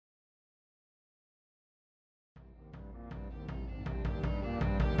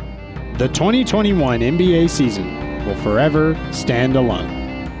The 2021 NBA season will forever stand alone.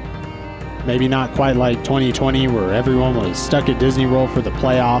 Maybe not quite like 2020 where everyone was stuck at Disney World for the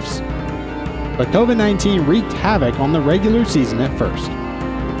playoffs, but COVID-19 wreaked havoc on the regular season at first.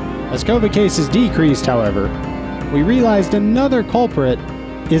 As COVID cases decreased, however, we realized another culprit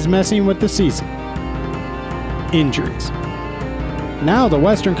is messing with the season. Injuries. Now the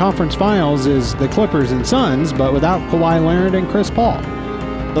Western Conference Finals is the Clippers and Suns, but without Kawhi Leonard and Chris Paul.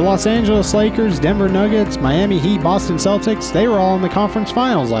 The Los Angeles Lakers, Denver Nuggets, Miami Heat, Boston Celtics, they were all in the conference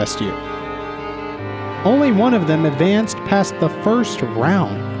finals last year. Only one of them advanced past the first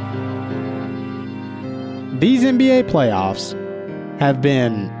round. These NBA playoffs have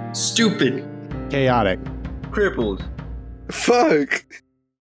been stupid, chaotic, crippled. Fuck.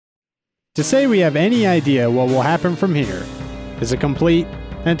 To say we have any idea what will happen from here is a complete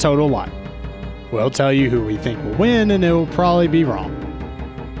and total lie. We'll tell you who we think will win, and it will probably be wrong.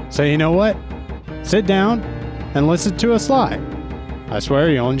 So you know what? Sit down and listen to us lie. I swear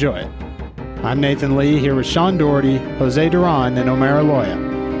you'll enjoy it. I'm Nathan Lee, here with Sean Doherty, Jose Duran, and Omer Aloya.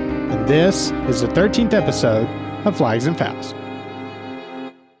 And this is the 13th episode of Flags and Fouls.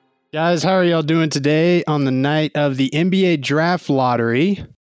 Guys, how are y'all doing today on the night of the NBA Draft Lottery?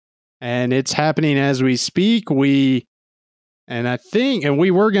 And it's happening as we speak. We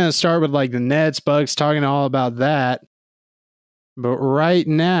were going to start with like the Nets, Bucks, talking all about that. But right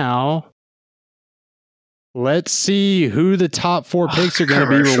now, let's see who the top four picks are going to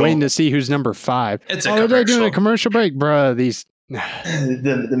be. We're waiting to see who's number 5. It's a commercial. They're doing a commercial break, bro. These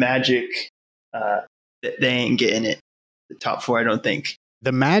the Magic, they ain't getting it. The top 4, I don't think.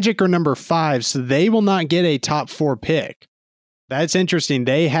 The Magic are number 5, so they will not get a top 4 pick. That's interesting.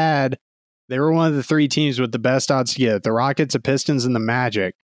 They were one of the 3 teams with the best odds to get it. The Rockets, the Pistons, and the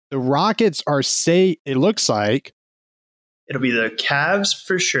Magic. The Rockets it looks like. It'll be the Cavs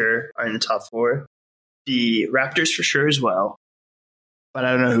for sure are in the top 4. The Raptors for sure as well. But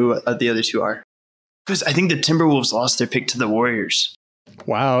I don't know who the other 2 are. Because I think the Timberwolves lost their pick to the Warriors.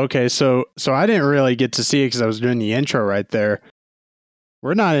 Wow, okay. So I didn't really get to see it because I was doing the intro right there.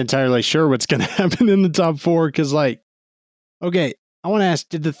 We're not entirely sure what's going to happen in the top 4 because, okay, I want to ask,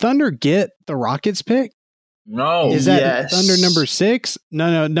 did the Thunder get the Rockets pick? No. Is that Thunder number 6?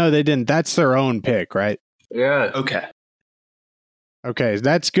 No, they didn't. That's their own pick, right? Yeah. Okay,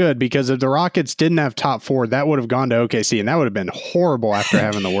 that's good because if the Rockets didn't have top 4, that would have gone to OKC, and that would have been horrible after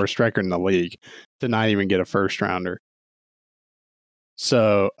having the worst record in the league to not even get a first rounder.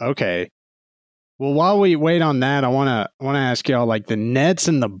 So, okay. Well, while we wait on that, I want to ask y'all, the Nets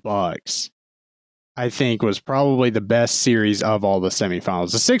and the Bucks, I think, was probably the best series of all the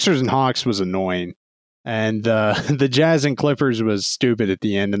semifinals. The Sixers and Hawks was annoying, and the Jazz and Clippers was stupid at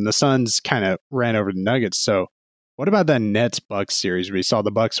the end, and the Suns kind of ran over the Nuggets. So, what about that Nets-Bucks series? We saw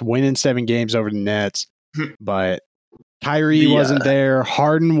the Bucks win in 7 games over the Nets, but Kyrie wasn't there.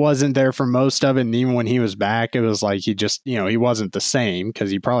 Harden wasn't there for most of it, and even when he was back, it was like he just, he wasn't the same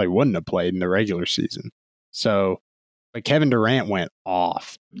because he probably wouldn't have played in the regular season. So, but Kevin Durant went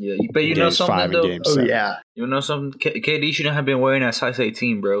off. Yeah, but you know something, 5 though? Game 7. Yeah. You know something? KD shouldn't have been wearing that size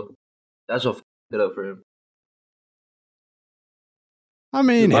 18, bro. That's what f***ed it up for him. I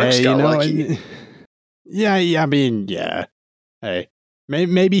mean, hey, lucky. Yeah. Hey,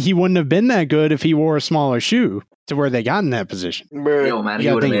 maybe he wouldn't have been that good if he wore a smaller shoe to where they got in that position. Yo, man, he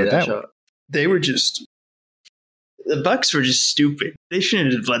would have made that shot. The Bucks were just stupid. They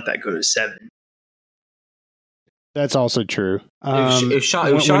shouldn't have let that go to 7. That's also true. If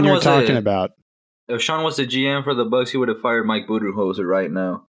Sean was the GM for the Bucks, he would have fired Mike Budenholzer right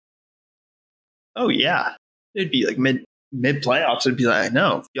now. Oh yeah, it'd be like mid playoffs. It'd be like,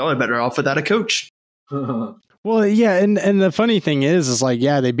 no, y'all are better off without a coach. Well, yeah, and the funny thing is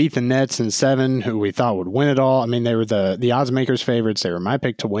they beat the Nets in 7, who we thought would win it all. I mean, they were the odds makers favorites. They were my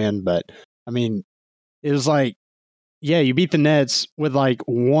pick to win, but I mean, it was you beat the Nets with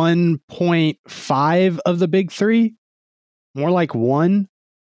 1.5 of the big 3, more like 1.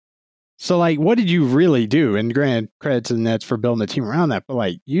 So what did you really do? And granted, credit to the Nets for building a team around that,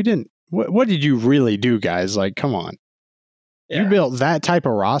 but you didn't. What did you really do, guys? Come on, You built that type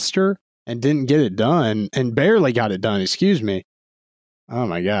of roster and didn't get it done, and barely got it done. Excuse me. Oh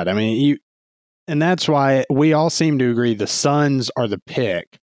my God! I mean, and that's why we all seem to agree the Suns are the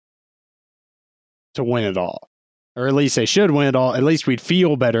pick to win it all. Or at least they should win it all. At least we'd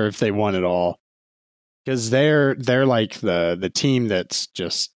feel better if they won it all. Because they're like the team that's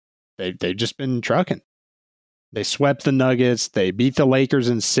just they've just been trucking. They swept the Nuggets. They beat the Lakers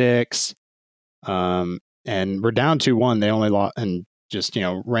in 6. And we're down 2-1. They only lost, and just,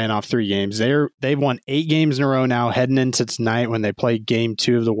 ran off 3 games. They've won 8 games in a row now, heading into tonight when they play Game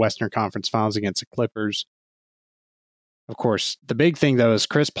 2 of the Western Conference Finals against the Clippers. Of course, the big thing, though, is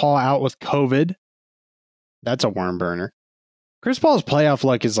Chris Paul out with COVID. That's a worm burner. Chris Paul's playoff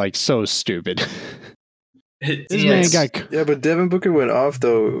luck is, so stupid. This man got... Yeah, but Devin Booker went off,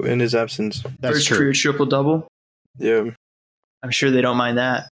 though, in his absence. That's First true. career triple-double. Yeah. I'm sure they don't mind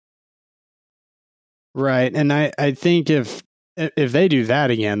that. Right, and I think if they do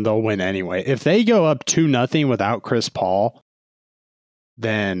that again, they'll win anyway. If they go up 2-0 without Chris Paul,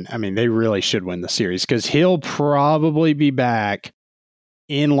 then, they really should win the series because he'll probably be back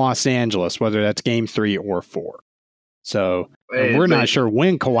in Los Angeles, whether that's Game 3 or 4. So we're not sure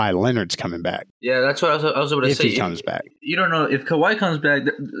when Kawhi Leonard's coming back. Yeah, that's what I was about to say. If he comes back. You don't know. If Kawhi comes back,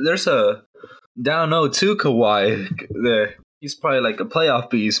 there's a down 0-2 Kawhi there. He's probably like a playoff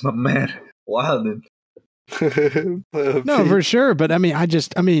beast, my man. Wild. No, for sure. But I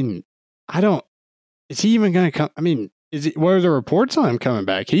don't. Is he even going to come? What are the reports on him coming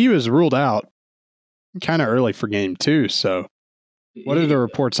back? He was ruled out kind of early for Game 2. So what are the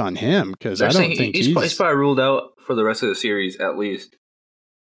reports on him? Because I don't think he's probably ruled out for the rest of the series at least.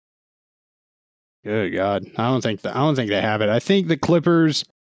 Good God, I don't think they have it. I think the Clippers,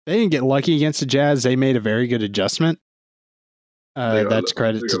 they didn't get lucky against the Jazz. They made a very good adjustment. That's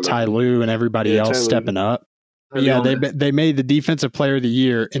credit to Ty Lue and everybody else stepping up. Yeah, they made the Defensive Player of the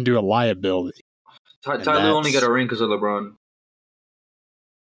Year into a liability. Ty Lue only got a ring because of LeBron.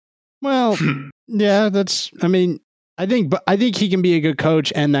 Well, yeah, that's. I think he can be a good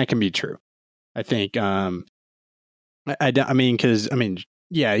coach, and that can be true. I think. Yeah,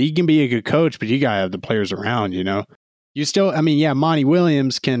 he can be a good coach, but you gotta have the players around. You still. Monty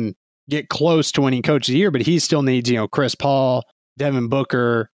Williams can get close to winning Coach of the Year, but he still needs Chris Paul, Devin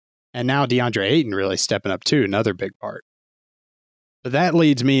Booker, and now DeAndre Ayton really stepping up too. Another big part. But that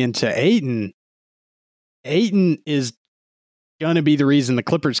leads me into Ayton. Ayton is going to be the reason the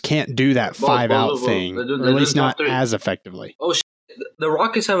Clippers can't do that 5-out thing, or at least not as effectively. Oh, the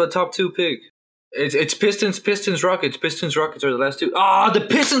Rockets have a top 2 pick. It's Pistons, Rockets. Pistons, Rockets are the last 2. The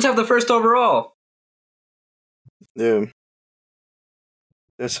Pistons have the first overall. Yeah.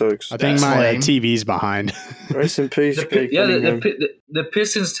 That sucks. I think my TV's behind. Rest in peace. The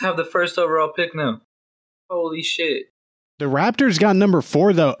Pistons have the first overall pick now. Holy shit. The Raptors got number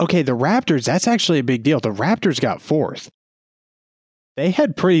 4, though. Okay, the Raptors, that's actually a big deal. The Raptors got 4th. They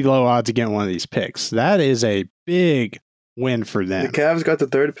had pretty low odds of getting one of these picks. That is a big win for them. The Cavs got the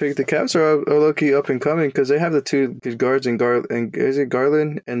 3rd pick. The Cavs are low-key up and coming because they have the 2 good guards in is it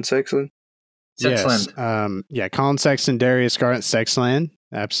Garland and Sexland? Yes. Colin Sexton, Darius Garland, Sexland.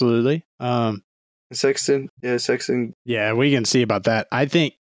 Absolutely. Sexton. Yeah, Sexton. Yeah, we can see about that. I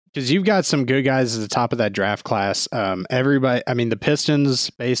think because you've got some good guys at the top of that draft class. Everybody, the Pistons,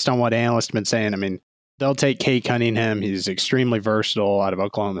 based on what analysts have been saying, they'll take Kate Cunningham. He's extremely versatile out of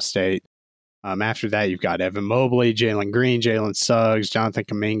Oklahoma State. After that, you've got Evan Mobley, Jalen Green, Jalen Suggs, Jonathan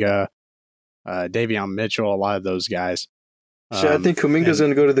Kuminga, Davion Mitchell, a lot of those guys. I think Kuminga's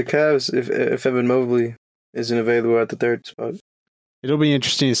going to go to the Cavs if Evan Mobley isn't available at the 3rd spot. It'll be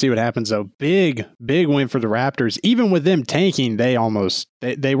interesting to see what happens, though. Big win for the Raptors. Even with them tanking, they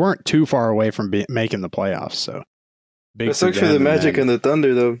weren't too far away from making the playoffs. So big. That sucks for the Magic and the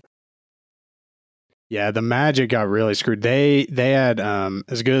Thunder, though. Yeah, the Magic got really screwed. They had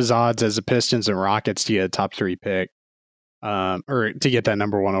as good as odds as the Pistons and Rockets to get a top 3 pick, or to get that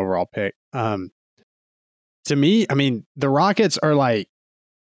number 1 overall pick. To me, the Rockets are like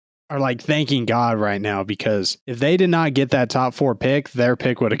thanking God right now because if they did not get that top 4 pick, their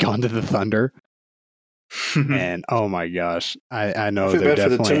pick would have gone to the Thunder. And oh my gosh, I know they're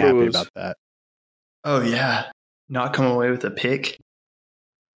definitely happy about that. Oh yeah, not come away with a pick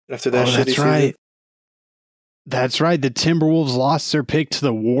after that. That's right. That's right. The Timberwolves lost their pick to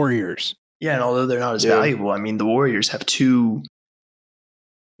the Warriors. Yeah, and although they're not as valuable, the Warriors have 2.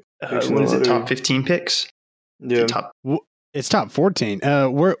 What is it? Top 15 picks. Yeah. It's top 14.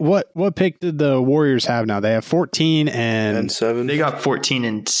 What pick did the Warriors have now? They have 14 and 7. They got 14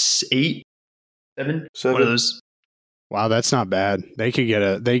 and 8, 7. One of those. Wow, that's not bad. They could get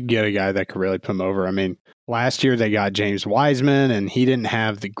a guy that could really put them over. Last year they got James Wiseman, and he didn't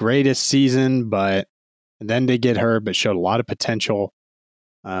have the greatest season, but then they get hurt, but showed a lot of potential.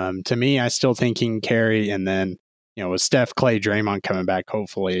 To me, I still think he can carry, and then with Steph, Clay, Draymond coming back,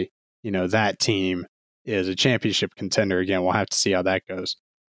 hopefully, that team is a championship contender again. We'll have to see how that goes.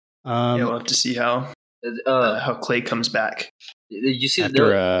 We'll have to see how Clay comes back. Did you see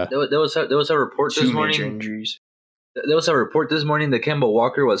after, there was a report this morning? Major injuries. There was a report this morning that Kemba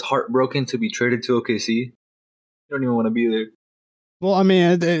Walker was heartbroken to be traded to OKC. You don't even want to be there. Well, I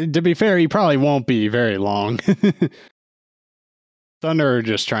mean, to be fair, he probably won't be very long. Thunder are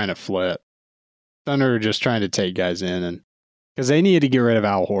just trying to flip. Thunder are just trying to take guys in, and because they needed to get rid of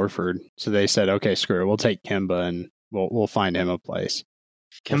Al Horford, so they said, "Okay, screw it, we'll take Kemba and we'll find him a place."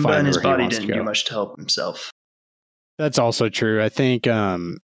 Kemba and his body didn't do much to help himself. That's also true. I think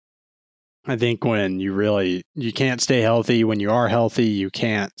when you can't stay healthy, when you are healthy, you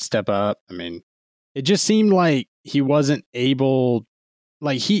can't step up. I mean, it just seemed like he wasn't able.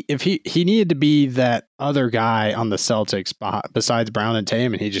 Like he needed to be that other guy on the Celtics besides Brown and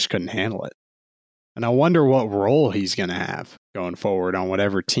Tatum, and he just couldn't handle it. And I wonder what role he's going to have going forward on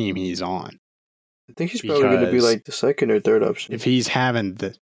whatever team he's on. I think he's probably going to be like the second or third option. If he's having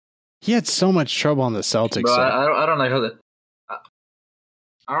he had so much trouble on the Celtics. Bro, I don't like how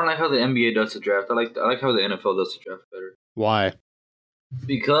I don't like how the NBA does the draft. I like how the NFL does the draft better. Why?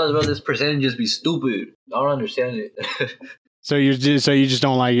 Because bro, this percentages be stupid. I don't understand it. So you just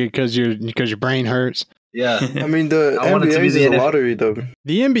don't like it because your brain hurts. Yeah, I mean the NBA is a lottery though.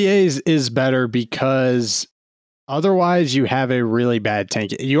 The NBA is better because otherwise you have a really bad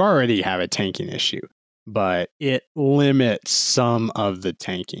tank. You already have a tanking issue, but it limits some of the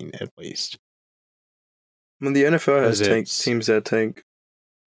tanking at least. When the NFL has teams that tank.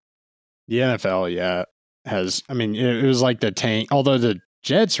 The NFL, yeah, has. I mean, it was like the tank. Although the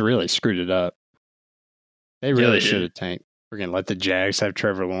Jets really screwed it up. They really should have tanked. We're gonna let the Jags have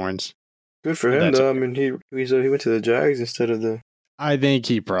Trevor Lawrence. Good for him, though. I mean, he went to the Jags instead of the. I think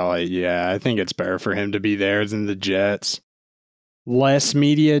he probably, I think it's better for him to be there than the Jets. Less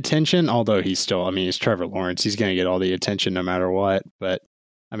media attention, although he's Trevor Lawrence. He's gonna get all the attention no matter what. But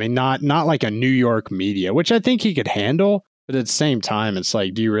I mean, not like a New York media, which I think he could handle. But at the same time, it's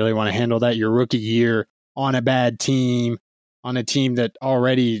like, do you really want to handle that your rookie year on a bad team, on a team that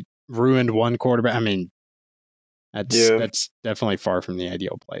already ruined one quarterback? I mean. That's definitely far from the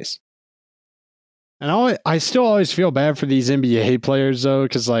ideal place. And I still always feel bad for these NBA players though,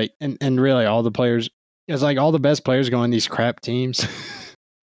 because like, and really all the players, it's like all the best players go in these crap teams.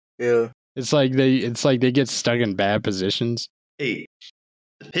 Yeah, it's like they get stuck in bad positions. Hey,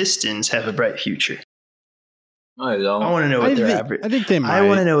 the Pistons have a bright future. I don't. I want to know what their average. I think they might. I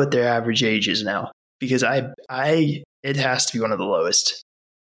want to know what their average age is now because it has to be one of the lowest.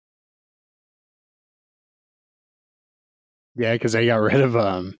 Yeah, because they got rid of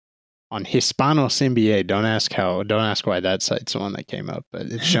on Hispanos NBA. Don't ask why that site's the one that came up, but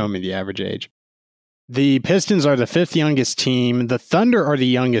it's showing me the average age. The Pistons are the 5th youngest team. The Thunder are the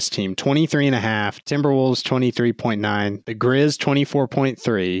youngest team, 23.5. Timberwolves 23.9. The Grizz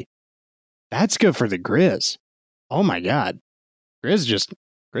 24.3. That's good for the Grizz. Oh my God, Grizz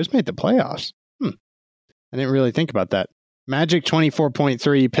made the playoffs. I didn't really think about that. Magic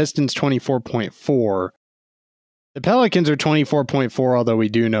 24.3. Pistons 24.4. The Pelicans are 24.4, although we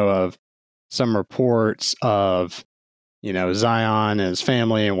do know of some reports of, Zion and his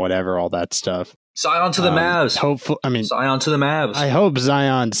family and whatever, all that stuff. Zion to the Mavs. Zion to the Mavs. I hope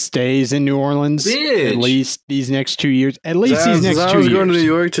Zion stays in New Orleans at least these next 2 years. Zion's going to New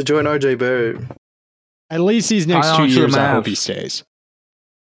York to join RJ Barrett. At least these next 2 years, I hope he stays.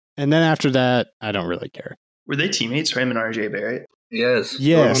 And then after that, I don't really care. Were they teammates, Raymond and RJ Barrett? Yes.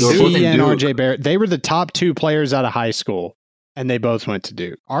 He and RJ Barrett. They were the top 2 players out of high school, and they both went to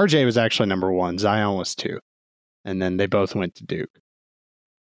Duke. RJ was actually number 1. Zion was 2. And then they both went to Duke.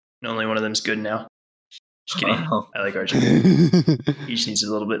 And only one of them's good now. Just kidding. I like RJ. He just needs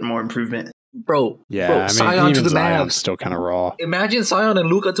a little bit more improvement. Bro. Yeah, Zion to the Zion's Mavs. Still kind of raw. Imagine Zion and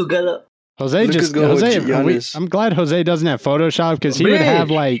Luka together. I'm glad Jose doesn't have Photoshop because he would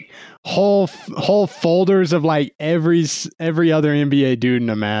have like whole folders of like every other NBA dude in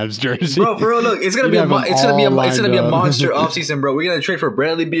a Mavs jersey. Bro, look, it's gonna be a monster offseason, bro. We're gonna trade for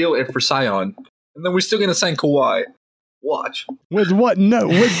Bradley Beal and for Zion, and then we're still gonna sign Kawhi. Watch. With what? No,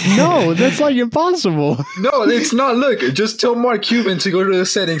 that's like impossible. No, it's not. Look, just tell Mark Cuban to go to the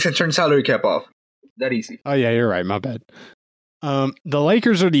settings and turn salary cap off. That easy. Oh yeah, you're right. My bad. The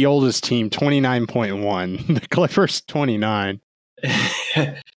Lakers are the oldest team, 29.1. The Clippers, 29.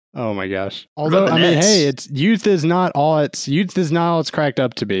 Oh my gosh. Although, hey, youth is not all it's cracked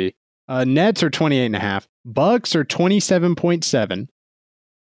up to be. Nets are 28.5. Bucks are 27.7.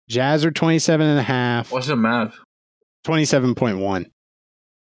 Jazz are 27.5. What's the math? 27.1.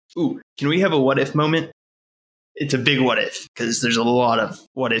 Ooh, can we have a what if moment? It's a big what if because there's a lot of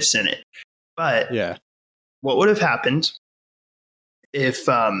what ifs in it. But yeah, what would have happened if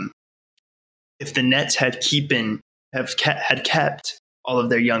the Nets had kept all of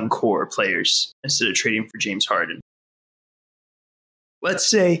their young core players instead of trading for James Harden? We'll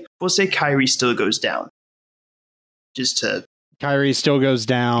say Kyrie still goes down, just to Kyrie still goes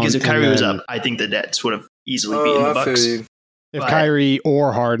down. Because if and Kyrie was then up, I think the Nets would have easily beaten the I feel Bucks. you. if but- Kyrie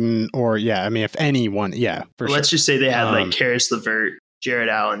or Harden or I mean, if anyone, for Let's sure. just say they had like Um, Karis LeVert, Jared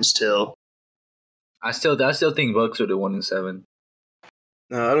Allen still. I still think Bucks would have won in 7.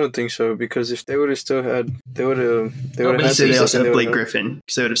 No, I don't think so because if they would have still had, they would have But had let's say they pieces also and have they Blake would've- Griffin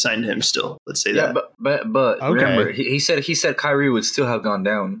because they would have signed him still. Let's say Yeah, that. but Okay. remember, he said Kyrie would still have gone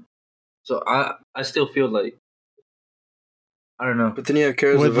down. So I still feel like I don't know. But then you have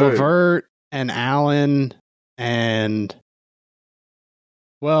Karis with LeVert. LeVert and Allen and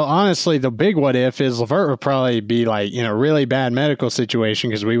honestly, the big what if is LeVert would probably be like in a really bad medical situation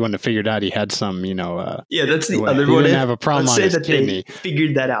because we wouldn't have figured out he had some, Yeah, that's the he other didn't one. have a problem Let's on say his that kidney. they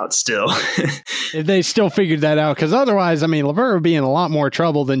figured that out still. If they still figured that out, because otherwise, I mean, LeVert would be in a lot more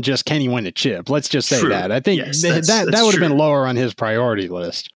trouble than just can he win a chip. Let's just say True. that. I think Yes, that that's would have been true. lower on his priority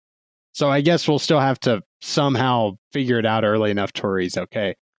list. So I guess we'll still have to somehow figure it out early enough to where he's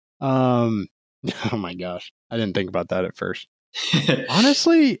okay. Oh my gosh, I didn't think about that at first.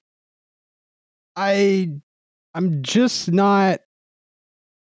 Honestly, I'm just not.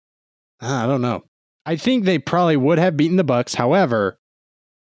 I don't know. I think they probably would have beaten the Bucks. However,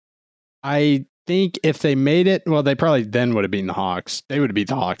 I think if they made it, they probably then would have beaten the Hawks. They would have beat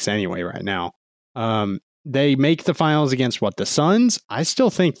the Hawks anyway right now. They make the finals against the Suns. I still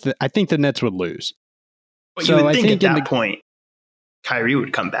think I think the Nets would lose. But So you would I think think at in that point, Kyrie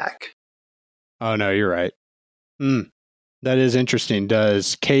would come back. Oh no, you're right. That is interesting.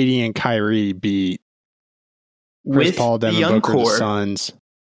 Does Katie and Kyrie beat Chris With Paul, the Devin young Booker, the core, Suns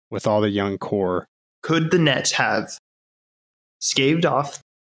with all the young core? could the Nets have scaved off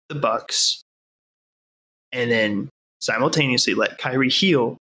the Bucks and then simultaneously let Kyrie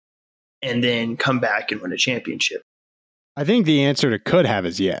heal and then come back and win a championship? I think the answer to could have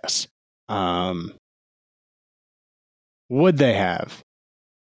is yes. Would they have?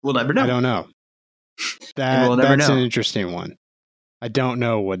 We'll never know. I don't know. And we'll never That's know. an interesting one. I don't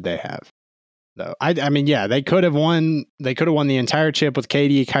know would they have though. I mean, they could have won. They could have won the entire chip with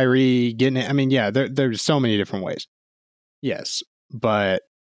KD, Kyrie getting it. I mean, there's so many different ways. Yes, but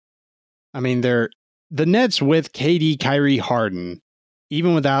I mean, the Nets with KD, Kyrie, Harden,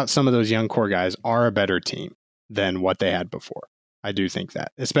 even without some of those young core guys, are a better team than what they had before. I do think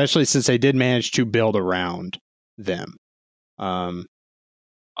that, especially since they did manage to build around them.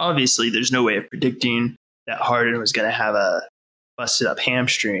 Obviously, there's no way of predicting that Harden was going to have a busted up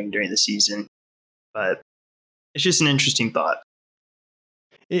hamstring during the season, but it's just an interesting thought.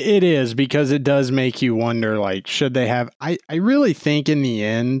 It is, because it does make you wonder, like, should they have... I really think in the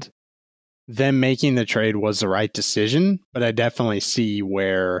end, them making the trade was the right decision, but I definitely see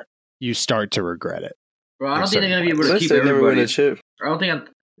where you start to regret it. Bro, I don't think they're gonna be able to Unless keep they never win everybody. a chip. I don't think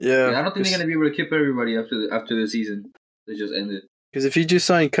Yeah, I don't think they're gonna be able to keep everybody after the season. They just ended. because if you just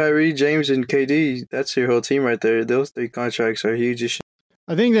sign Kyrie, James, and KD, that's your whole team right there. Those 3 contracts are huge as shit.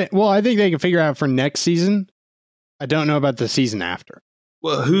 I think they can figure out for next season. I don't know about the season after.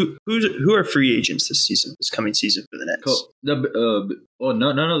 Well, who are free agents this coming season for the Nets?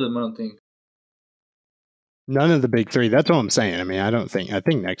 None of them. I don't think. None of the big 3. That's what I'm saying. I mean, I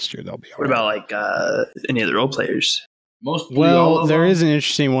think next year they'll be all What right. about like any other role players? Mostly all Well, of there them. is an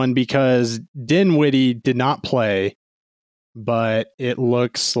interesting one because Dinwiddie did not play, but it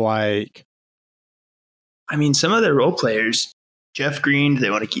looks like I mean, some of their role players, Jeff Green, do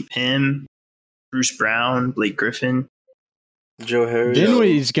they want to keep him? Bruce Brown, Blake Griffin. Joe Harris.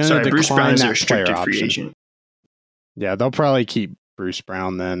 Dinwiddie's going to Sorry, Bruce Brown decline is a that player restricted free option. agent. Yeah, they'll probably keep Bruce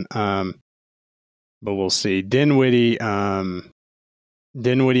Brown then. But we'll see. Dinwiddie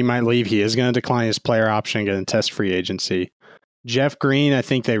might leave. He is going to decline his player option, going to test free agency. Jeff Green, I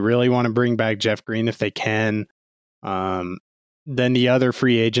think they really want to bring back Jeff Green if they can. Then the other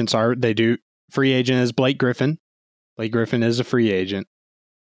free agents free agent is Blake Griffin. Blake Griffin is a free agent.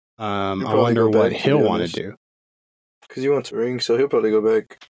 I He'll probably wonder go what back, to he'll be want to honest. do. Because he wants a ring, so he'll probably go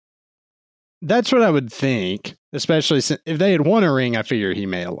back. That's what I would think, especially since if they had won a ring, I figure he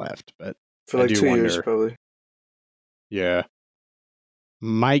may have left. But For I like do 2 years, wonder. probably. yeah.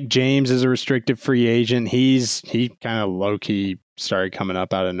 Mike James is a restricted free agent. He kind of low key started coming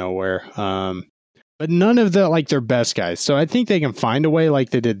up out of nowhere. But none of their best guys. So I think they can find a way like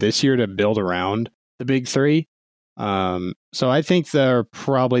they did this year to build around the big 3. So I think they're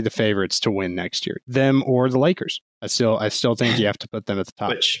probably the favorites to win next year. Them or the Lakers. I still think you have to put them at the top.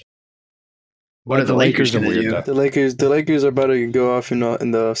 Which But what are the Lakers are going to weird, do? though. The Lakers are about to go off in the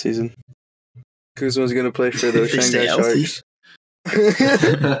offseason. Kuzma's going to play for the If they stay Shanghai healthy. Sharks.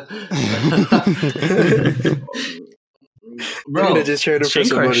 They're Bro, going to just trade him for Shanghai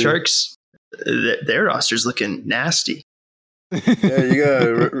somebody. Sharks, their roster's looking nasty. Yeah, you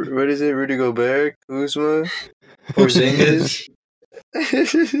got what is it? Rudy Gobert, Kuzma, Porzingis.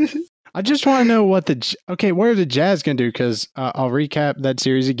 I just want to know what what are the Jazz going to do? Because I'll recap that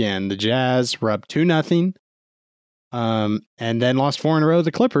series again. The Jazz were up 2-0, and then lost 4 in a row to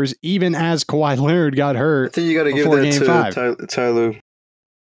the Clippers, even as Kawhi Leonard got I hurt. think you got to give before that Game 5. to Ty Lue.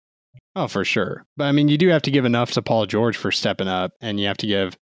 Oh, for sure. But I mean, you do have to give enough to Paul George for stepping up, and you have to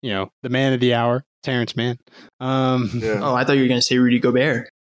give, the man of the hour, Terrence Mann. Yeah. Oh, I thought you were going to say Rudy Gobert.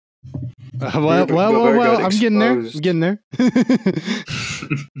 Well, I'm getting there.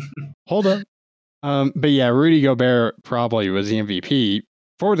 Hold up. But yeah, Rudy Gobert probably was the MVP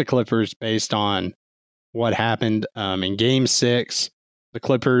for the Clippers based on what happened in Game 6. The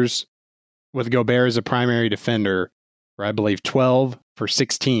Clippers, with Gobert as a primary defender, were, I believe, 12 for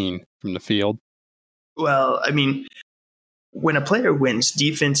 16 from the field. Well, I mean, when a player wins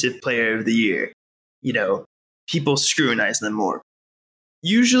Defensive Player of the Year, people scrutinize them more.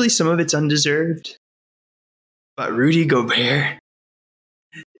 Usually some of it's undeserved, but Rudy Gobert,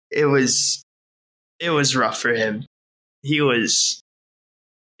 it was rough for him. He was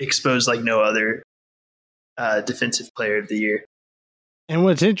exposed like no other Defensive Player of the Year. And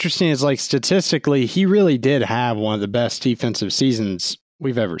what's interesting is, statistically, he really did have one of the best defensive seasons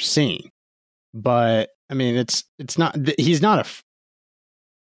we've ever seen. But I mean, it's not. He's not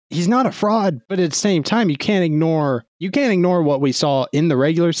a fraud. But at the same time, you can't ignore what we saw in the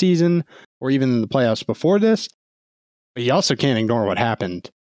regular season or even in the playoffs before this. But you also can't ignore what happened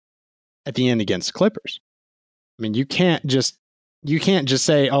at the end against the Clippers. I mean, you can't just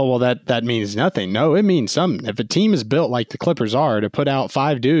say, oh, well, that means nothing. No, it means something. If a team is built like the Clippers are to put out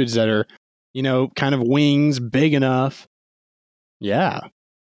 5 dudes that are, kind of wings, big enough, yeah,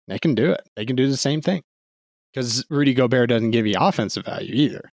 they can do it. They can do the same thing. Because Rudy Gobert doesn't give you offensive value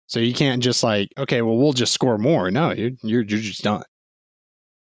either. So you can't just okay, well, we'll just score more. No, you're just done.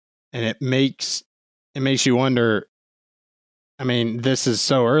 And it makes you wonder, I mean, this is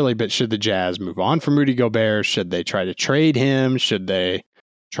so early, but should the Jazz move on from Rudy Gobert? Should they try to trade him? Should they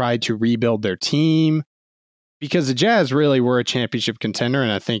try to rebuild their team? Because the Jazz really were a championship contender,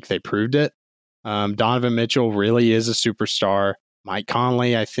 and I think they proved it. Donovan Mitchell really is a superstar. Mike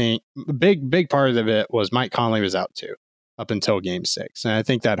Conley, I think, a big part of it was Mike Conley was out too, up until Game 6. And I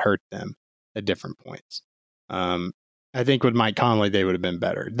think that hurt them at different points. I think with Mike Conley, they would have been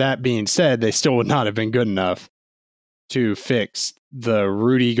better. That being said, they still would not have been good enough to fix the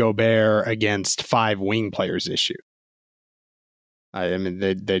Rudy Gobert against 5 wing players issue. I mean,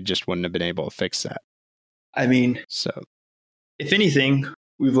 they just wouldn't have been able to fix that. I mean, so if anything,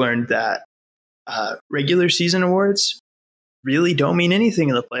 we've learned that regular season awards really don't mean anything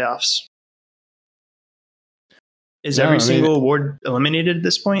in the playoffs. Is every single award eliminated at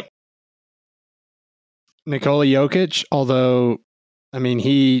this point? Nikola Jokic, although, I mean,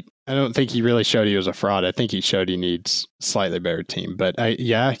 I don't think he really showed he was a fraud. I think he showed he needs a slightly better team. But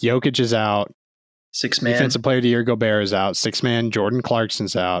Jokic is out. 6-man. Defensive Player of the Year, Gobert is out. 6-man, Jordan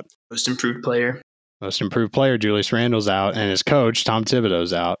Clarkson's out. Most improved player, Julius Randle's out. And his coach, Tom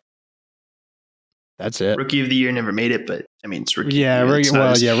Thibodeau's out. That's it. Rookie of the Year never made it, but I mean, it's rookie. Yeah,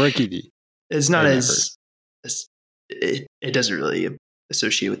 rookie. It's not as it doesn't really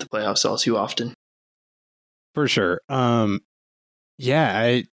associate with the playoffs all too often. For sure.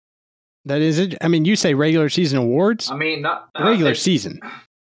 That is it. I mean, you say regular season awards. I mean, not regular season.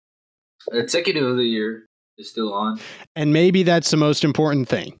 Executive of the Year is still on, and maybe that's the most important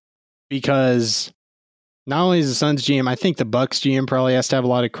thing, because not only is the Suns GM, I think the Bucks GM probably has to have a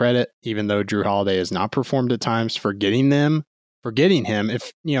lot of credit, even though Drew Holiday has not performed at times for getting him.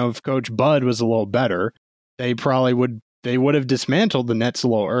 If Coach Bud was a little better, they would have dismantled the Nets a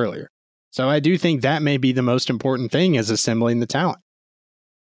little earlier. So I do think that may be the most important thing, is assembling the talent.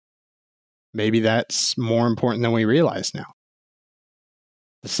 Maybe that's more important than we realize now.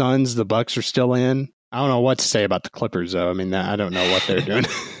 The Suns, the Bucks are still in. I don't know what to say about the Clippers, though. I mean, I don't know what they're doing.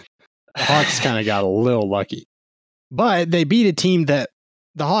 The Hawks kind of got a little lucky. But they beat a team that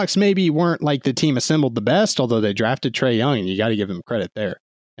the Hawks maybe weren't like the team assembled the best, although they drafted Trae Young, and you got to give them credit there.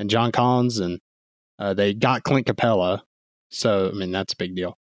 And John Collins, and they got Clint Capella. So, I mean, that's a big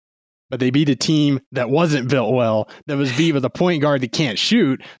deal. But they beat a team that wasn't built well, that was beat with a point guard that can't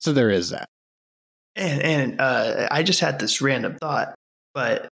shoot. So there is that. And I just had this random thought,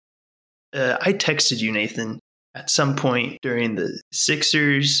 but I texted you, Nathan, at some point during the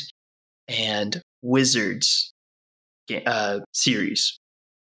Sixers and Wizards series.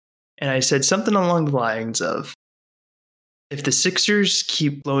 And I said something along the lines of, if the Sixers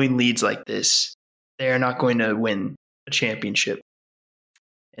keep blowing leads like this, they are not going to win a championship.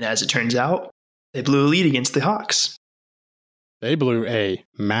 And as it turns out, they blew a lead against the Hawks. They blew a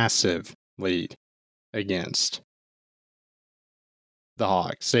massive lead against the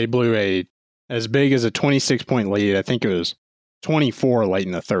Hawks. They blew as big as a 26-point lead. I think it was 24 late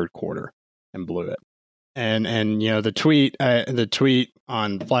in the third quarter and blew it. And the tweet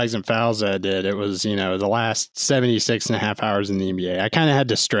on Flags and Fouls that I did, it was, the last 76 and a half hours in the NBA. I kind of had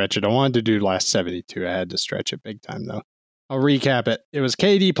to stretch it. I wanted to do last 72. I had to stretch it big time, though. I'll recap it. It was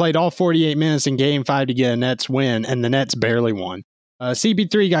KD played all 48 minutes in Game 5 to get a Nets win, and the Nets barely won.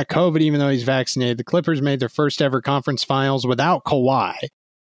 CP3 got COVID even though he's vaccinated. The Clippers made their first ever conference finals without Kawhi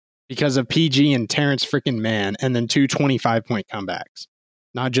because of PG and Terrence freaking Mann, and then 2 25-point comebacks.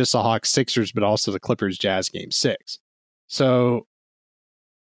 Not just the Hawks Sixers, but also the Clippers Jazz Game 6. So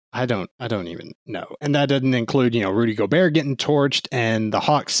I don't even know. And that doesn't include, Rudy Gobert getting torched and the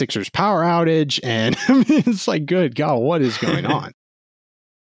Hawks Sixers power outage. And I mean, it's like, good God, what is going on?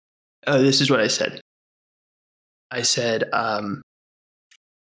 This is what I said. I said,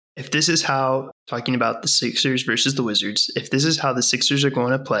 if this is how, talking about the Sixers versus the Wizards, if this is how the Sixers are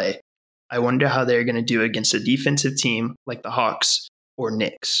going to play, I wonder how they're going to do against a defensive team like the Hawks or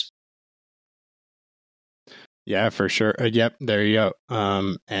Knicks. Yeah, for sure. Yep, there you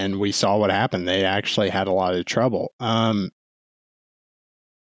go. And we saw what happened. They actually had a lot of trouble. I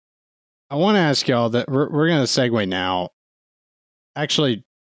want to ask y'all that we're going to segue now. Actually,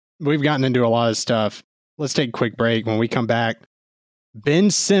 we've gotten into a lot of stuff. Let's take a quick break. When we come back, Ben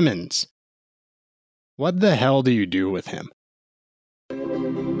Simmons. What the hell do you do with him?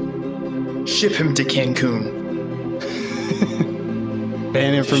 Ship him to Cancun.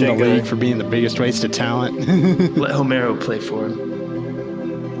 Ban him from the league for being the biggest waste of talent. Let Homero play for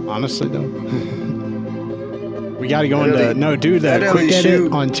him. Honestly, though. We got to go into... No, dude, that quick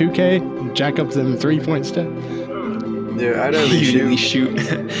edit on 2K and jack up them 3-point step. Yeah, I'd only shoot.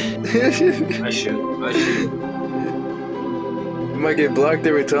 I shoot. You might get blocked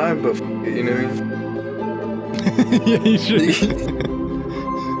every time, but you know what I mean? Yeah, you should.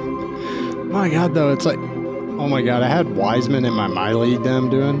 My God, though, it's like... Oh my God, I had Wiseman in my league that I'm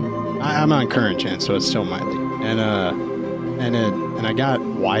doing. I'm on current gen, so it's still my league. And I got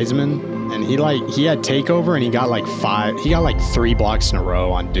Wiseman, and he had takeover, and he got like 3 blocks in a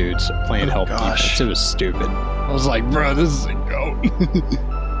row on dudes playing help defense. It was stupid. I was like, bro, this is a goat.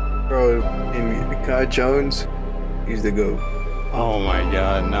 Bro, and Kai Jones, he's the GOAT. Oh my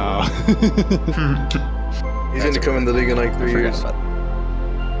God, no. He's gonna come in the league in like 3 years.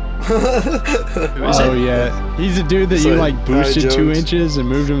 Oh yeah, he's a dude that you boosted 2 inches and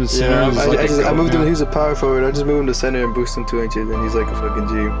moved him to center. Yeah, I moved him. He's a power forward. I just moved him to center and boosted him 2 inches, and he's like a fucking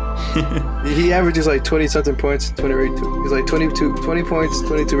G. He averages like 20 something points, 20 like 20 points,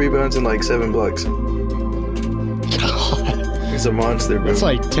 22 rebounds, and like 7 blocks. He's a monster, bro. It's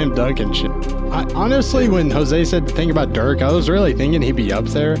like Tim Duncan shit. Honestly, when Jose said the thing about Dirk, I was really thinking he'd be up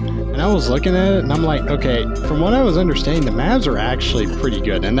there. And I was looking at it, and I'm like, okay, from what I was understanding, the Mavs are actually pretty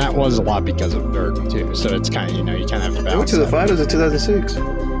good. And that was a lot because of Dirk, too. So it's kind of, you kind of have to balance. They went to the finals in 2006.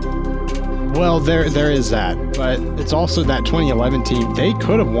 Well, there is that. But it's also that 2011 team, they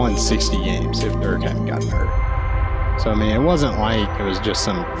could have won 60 games if Dirk hadn't gotten hurt. So, I mean, it wasn't like it was just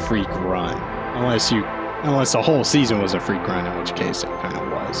some freak run. Unless the whole season was a freak run, in which case it kind of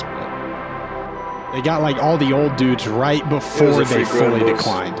was. But they got all the old dudes right before they fully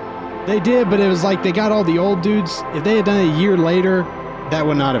declined. They did, but it was like they got all the old dudes. If they had done it a year later, that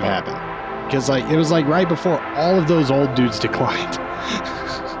would not have happened. Because it was right before all of those old dudes declined.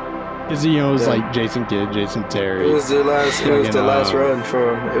 Because, it was like Jason Kidd, Jason Terry. It was the last run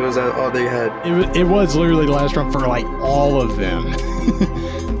for them. It was all they had. It was literally the last run for all of them.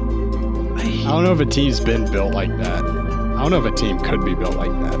 I don't know if a team's been built like that. I don't know if a team could be built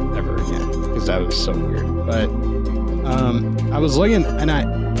like that ever again. Because that was so weird. But I was looking, and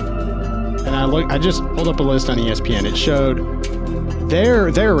I just pulled up a list on ESPN. It showed their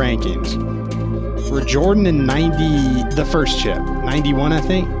rankings were Jordan in 90, the first chip, 91, I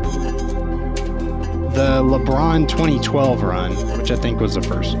think. The LeBron 2012 run, which I think was the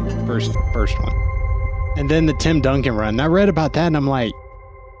first one. And then the Tim Duncan run. And I read about that, and I'm like,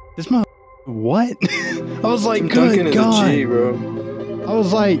 this what? I was like, good God. Is a G, bro. I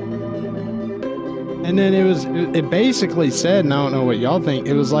was like, and then it basically said, and I don't know what y'all think,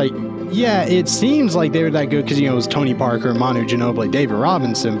 it was like, yeah, it seems like they were that good because, it was Tony Parker, Manu Ginobili, David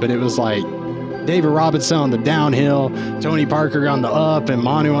Robinson, but it was like David Robinson on the downhill, Tony Parker on the up, and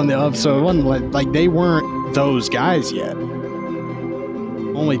Manu on the up, so it wasn't like they weren't those guys yet.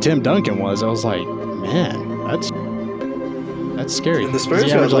 Only Tim Duncan was. I was like, man, that's scary. And the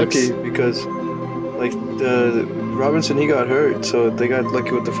Spurs got lucky because, the Robinson, he got hurt, so they got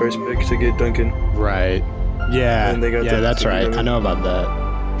lucky with the first pick to get Duncan. Right. Yeah, And they got the- that's right. I know about that.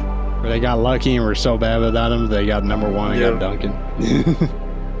 Where they got lucky and were so bad without him, they got number one and Yeah. got Duncan.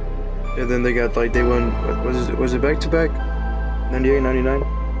 And then they got like they won. Was it back to back? 98, 99.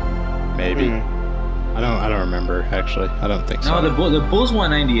 Maybe. I don't remember actually. I don't think so. No, the Bulls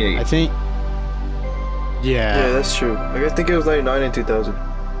won 98. I think. Yeah, that's true. Like, I think it was 99 and 2000.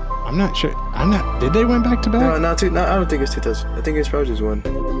 I'm not sure. Did they win back to back? No, I don't think it's 2000. I think it's probably just one.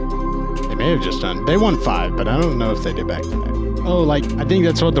 They may have just done. They won 5, but I don't know if they did back to back. Oh, like I think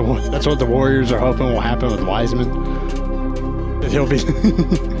that's what the Warriors are hoping will happen with Wiseman. That he'll be.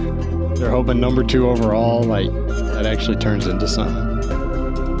 They're hoping number 2 overall. Like that actually turns into something.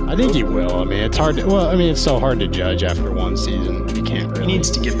 I think he will. I mean, it's hard. It's so hard to judge after one season. You can't really. He needs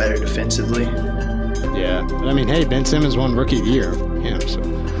to get better defensively. Yeah, but I mean, hey, Ben Simmons won Rookie of the Year. Yeah, so.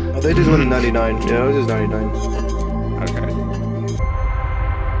 Oh, they just won in 99. Yeah, it was just 99. Okay.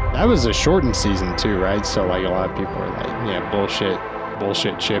 That was a shortened season too, right? So like a lot of people are like, yeah,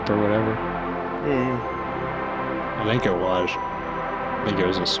 bullshit chip or whatever. I think it was. I think it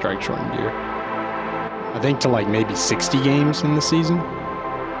was a strike shortened year. I think to like maybe 60 games in the season.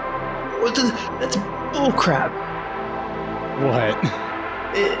 That's bull crap. What?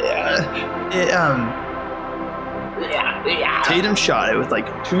 Tatum shot it with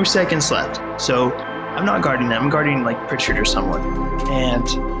like 2 seconds left. So I'm not guarding them. I'm guarding like Pritchard or someone. And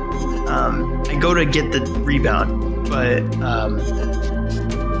I go to get the rebound, but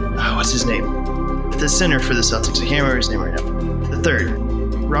what's his name? The center for the Celtics. I can't remember his name right now. The third,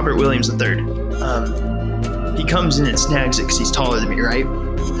 Robert Williams the third. He comes in and snags it because he's taller than me, right?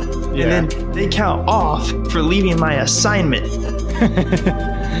 Yeah. And then they count off for leaving my assignment.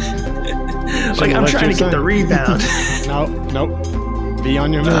 Like I'm trying to get the rebound. Nope. Be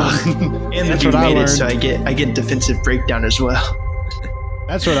on your move. And That's the dude what I made it, learned. so I get defensive breakdown as well.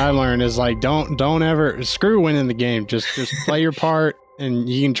 That's what I learned is like don't ever screw winning the game. Just play your part and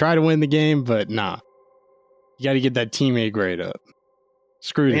you can try to win the game, but nah. You got to get that teammate grade up.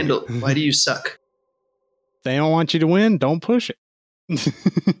 Screw them. Randall, why do you suck? They don't want you to win, don't push it.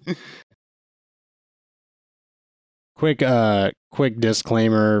 Quick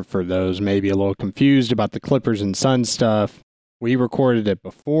disclaimer for those maybe a little confused about the Clippers and Suns stuff. We recorded it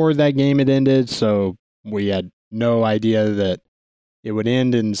before that game had ended, so we had no idea that it would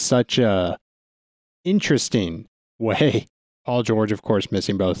end in such a interesting way. Paul George, of course,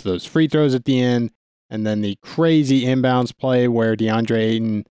 missing both of those free throws at the end, and then the crazy inbounds play where DeAndre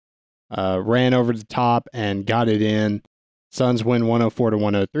Ayton ran over the top and got it in. Suns win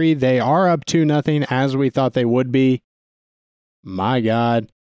 104-103. They are up 2-0 as we thought they would be. My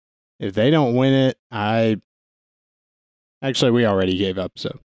God, if they don't win it, actually we already gave up,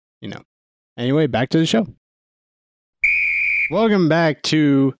 so Anyway, back to the show. Welcome back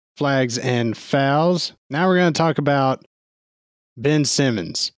to Flags and Fouls. Now we're going to talk about Ben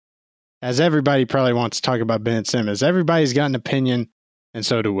Simmons. As everybody probably wants to talk about Ben Simmons. Everybody's got an opinion, and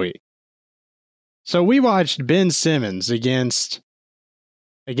so do we. So we watched Ben Simmons against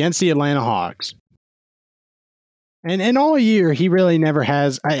the Atlanta Hawks. And all year, he really never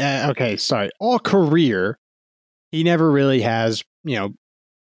has, all career, he never really has,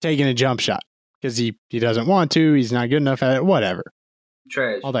 taken a jump shot. Because he doesn't want to, he's not good enough at it, whatever.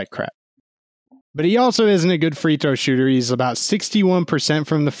 Trash. All that crap. But he also isn't a good free throw shooter. He's about 61%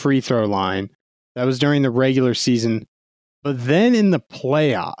 from the free throw line. That was during the regular season. But then in the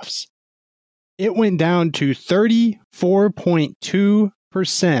playoffs, it went down to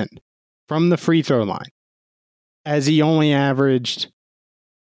 34.2% from the free throw line. As he averaged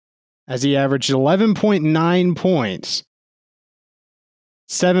 11.9 points,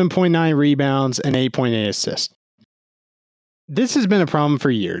 7.9 rebounds, and 8.8 assists. This has been a problem for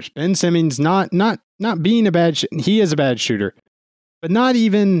years. Ben Simmons not being a bad he is a bad shooter, but not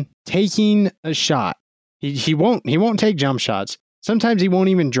even taking a shot. He won't take jump shots. Sometimes he won't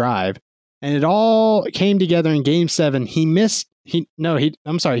even drive. And it all came together in Game 7. He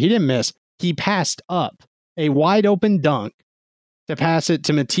didn't miss. He passed up a wide open dunk to pass it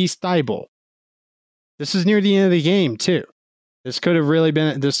to Matisse Thybulle. This is near the end of the game, too. This could have really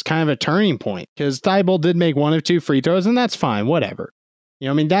been this kind of a turning point because Thybulle did make 1 of 2 free throws, and that's fine, whatever.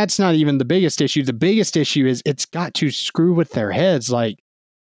 That's not even the biggest issue. The biggest issue is it's got to screw with their heads. Like,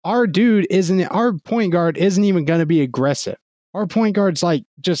 our point guard isn't even going to be aggressive. Our point guard's like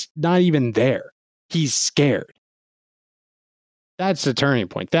just not even there. He's scared. That's the turning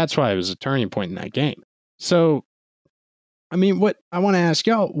point. That's why it was a turning point in that game. So, what I want to ask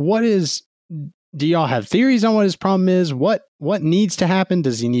y'all, do y'all have theories on what his problem is? What needs to happen?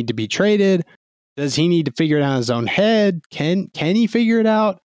 Does he need to be traded? Does he need to figure it out in his own head? Can he figure it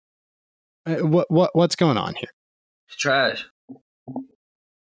out? What's going on here? It's trash.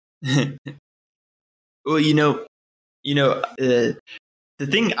 Well, the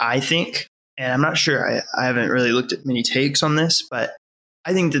thing I think, and I'm not sure, I haven't really looked at many takes on this, but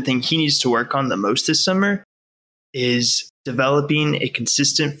I think the thing he needs to work on the most this summer is developing a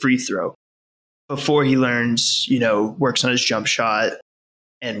consistent free throw before he learns, works on his jump shot.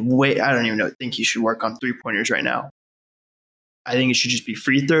 And I don't even think he should work on 3-pointers right now. I think it should just be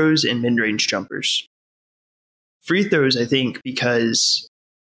free throws and mid-range jumpers. Free throws, I think, because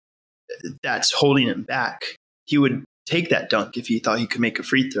that's holding him back. He would take that dunk if he thought he could make a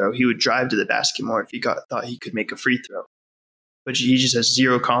free throw. He would drive to the basket more if he thought he could make a free throw. But he just has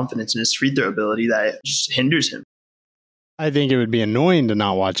zero confidence in his free throw ability that just hinders him. I think it would be annoying to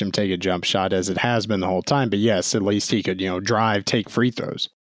not watch him take a jump shot as it has been the whole time. But yes, at least he could, drive, take free throws.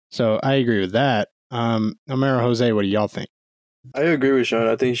 So I agree with that. Omero, Jose, what do y'all think? I agree with Sean.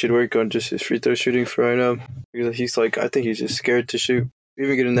 I think he should work on just his free throw shooting for right now. Because I think he's just scared to shoot.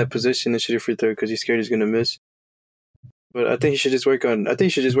 Even get in that position and shoot a free throw because he's scared he's going to miss. But I think he should just work on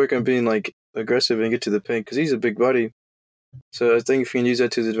being aggressive and get to the paint because he's a big body. So I think if he can use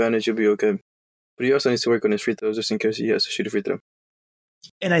that to his advantage, he'll be okay. But he also needs to work on his free throws just in case he has to shoot a free throw.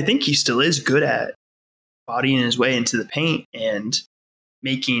 And I think he still is good at bodying his way into the paint and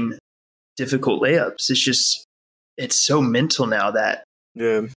making difficult layups. It's so mental now that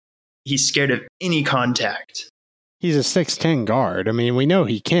he's scared of any contact. He's a 6'10" guard. I mean, we know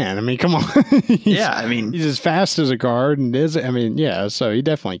he can. I mean, come on. He's as fast as a guard and so he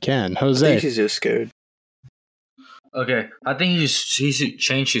definitely can. Jose. I think he's just scared. Okay, I think he should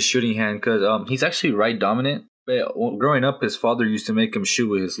change his shooting hand because he's actually right dominant. But growing up, his father used to make him shoot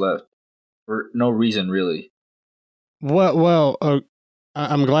with his left for no reason, really. Well,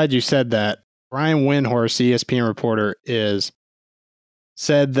 I'm glad you said that. Brian Windhorst, ESPN reporter,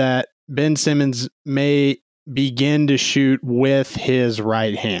 said that Ben Simmons may begin to shoot with his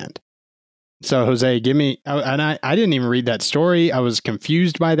right hand. So, Jose, give me... And I didn't even read that story. I was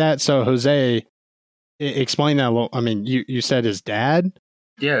confused by that. So, Jose, explain that a little. I mean, you said his dad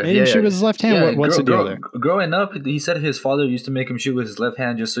made him shoot with his left hand? Yeah, what's the deal there? Growing up, he said his father used to make him shoot with his left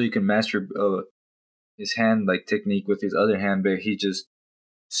hand just so he can master his hand technique with his other hand, but he just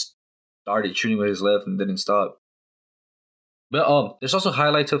started shooting with his left and didn't stop. But there's also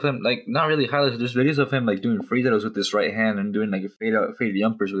highlights of him, not really highlights. There's videos of him doing free throws with his right hand and doing fade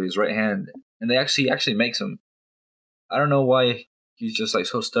jumpers with his right hand, and they actually makes him. I don't know why he's just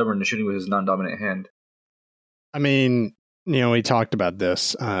so stubborn to shooting with his non-dominant hand. I mean, we talked about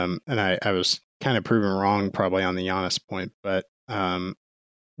this, and I was kind of proven wrong probably on the Giannis point, but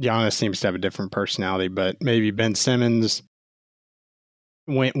Giannis seems to have a different personality. But maybe Ben Simmons,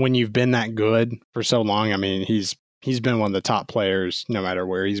 when you've been that good for so long, I mean, he's been one of the top players no matter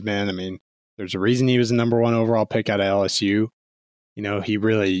where he's been. I mean, there's a reason he was the number 1 overall pick out of LSU. He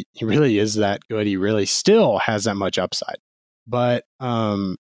really is that good. He really still has that much upside. But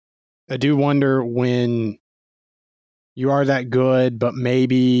I do wonder when you are that good, but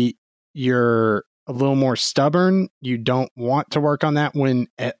maybe you're a little more stubborn. You don't want to work on that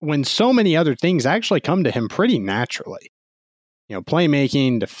when so many other things actually come to him pretty naturally.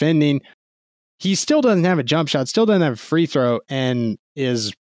 Playmaking, defending. He still doesn't have a jump shot, still doesn't have a free throw, and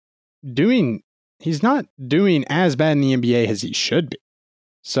he's not doing as bad in the NBA as he should be.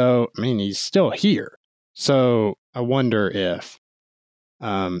 So, I mean, he's still here. So I wonder if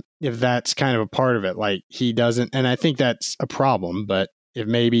that's kind of a part of it. He doesn't, and I think that's a problem, but if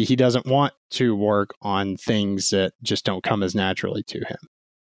maybe he doesn't want to work on things that just don't come as naturally to him.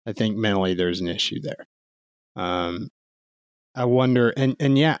 I think mentally there's an issue there. I wonder,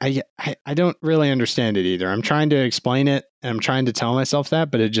 and yeah, I don't really understand it either. I'm trying to explain it, and I'm trying to tell myself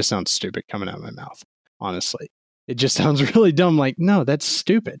that, but it just sounds stupid coming out of my mouth, honestly. It just sounds really dumb, no, that's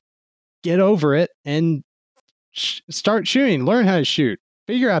stupid. Get over it and start shooting. Learn how to shoot.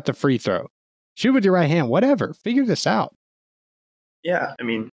 Figure out the free throw. Shoot with your right hand, whatever. Figure this out. Yeah, I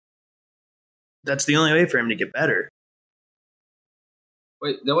mean, that's the only way for him to get better.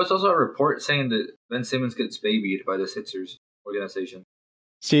 Wait, there was also a report saying that Ben Simmons gets babied by the Sixers organization.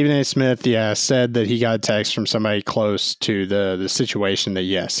 Stephen A. Smith, said that he got a text from somebody close to the situation that,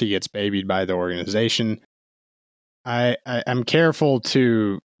 yes, he gets babied by the organization. I'm careful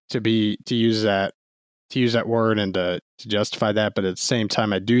to use that word and to justify that, but at the same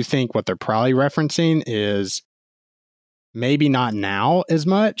time, I do think what they're probably referencing is maybe not now as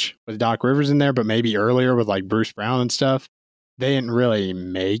much with Doc Rivers in there, but maybe earlier with Bruce Brown and stuff. They didn't really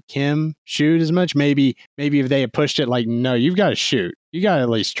make him shoot as much. Maybe if they had pushed it no, you've got to shoot. You got to at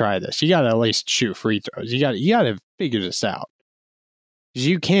least try this. You got to at least shoot free throws. You got to figure this out.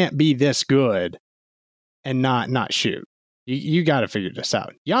 You can't be this good and not shoot. You got to figure this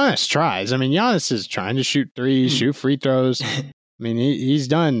out. Giannis tries. I mean, Giannis is trying to shoot threes, shoot free throws. I mean, he's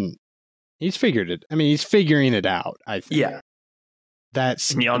figured it. I mean, he's figuring it out, I think. Yeah.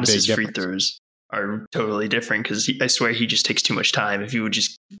 That's and Giannis's free difference. throws are totally different because I swear he just takes too much time. If he would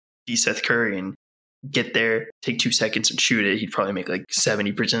just be Seth Curry and get there, take 2 seconds and shoot it, he'd probably make like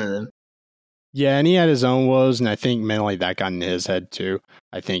 70% of them. Yeah, and he had his own woes, and I think mentally that got into his head too.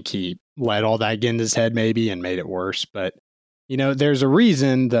 I think he let all that get in his head maybe and made it worse. But, there's a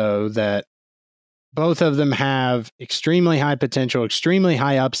reason, though, that both of them have extremely high potential, extremely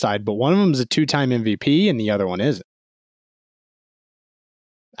high upside, but one of them is a 2-time MVP and the other one isn't.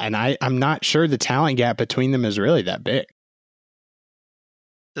 And I'm not sure the talent gap between them is really that big.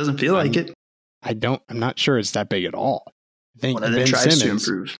 Doesn't feel like it. I'm not sure it's that big at all. I think One of them Ben tries Simmons,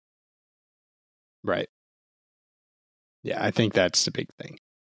 to improve. Right. Yeah, I think that's the big thing.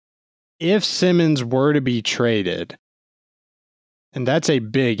 If Simmons were to be traded, and that's a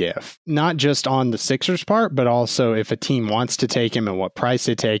big if, not just on the Sixers part, but also if a team wants to take him and what price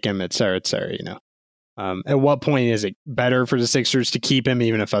they take him, et cetera, at what point is it better for the Sixers to keep him,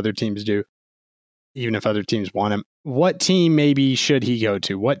 even if other teams do, even if other teams want him? What team maybe should he go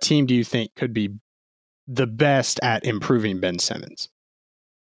to? What team do you think could be the best at improving Ben Simmons?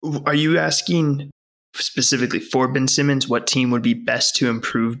 Are you asking specifically for Ben Simmons, what team would be best to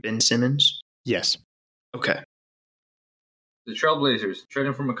improve Ben Simmons? Yes. Okay. The Trailblazers,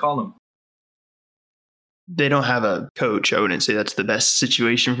 trading for McCollum. They don't have a coach. I wouldn't say that's the best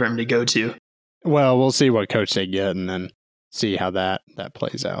situation for him to go to. Well, we'll see what coach they get and then see how that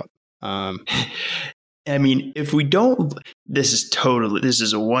plays out. I mean, if we don't, this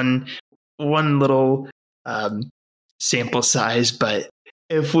is a one little sample size, but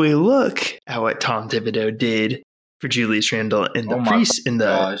if we look at what Tom Thibodeau did for Julius Randle in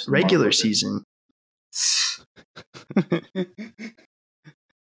the regular season,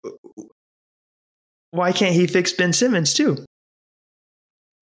 why can't he fix Ben Simmons too?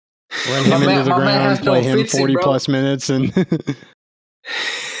 Run him into the ground, play him 40 plus minutes, and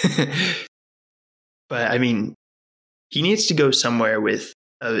but I mean, he needs to go somewhere with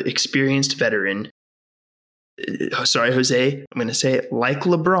an experienced veteran. Sorry, Jose, I'm going to say it like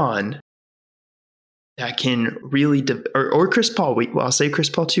LeBron that can really, or Chris Paul. I'll say Chris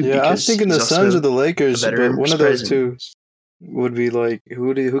Paul too. Yeah, I was thinking the Suns or the Lakers, but one of those two would be like,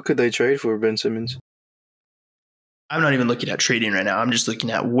 who could they trade for Ben Simmons? I'm not even looking at trading right now. I'm just looking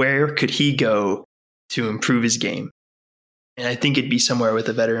at where could he go to improve his game. And I think it'd be somewhere with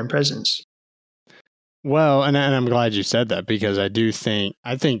a veteran presence. Well, and I'm glad you said that because I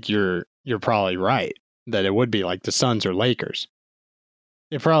think you're probably right that it would be like the Suns or Lakers.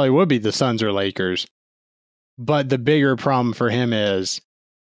 It probably would be the Suns or Lakers. But the bigger problem for him is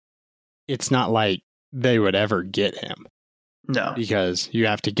it's not like they would ever get him. No. Because you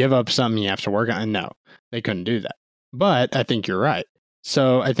have to give up something you have to work on. And no, they couldn't do that. But I think you're right.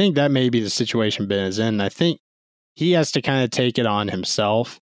 So I think that may be the situation Ben is in. I think he has to kind of take it on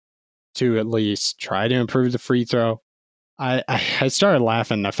himself to at least try to improve the free throw. I started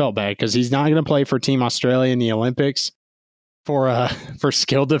laughing. I felt bad because he's not going to play for Team Australia in the Olympics for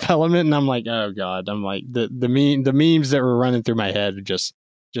skill development. And I'm like, oh God. I'm like, the memes that were running through my head just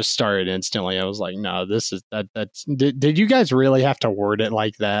started instantly. I was like, no, this is that's did you guys really have to word it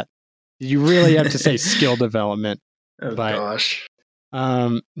like that? Did you really have to say skill development? Oh gosh.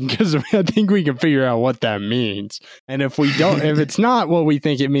 Because I think we can figure out what that means. And if we don't, if it's not what we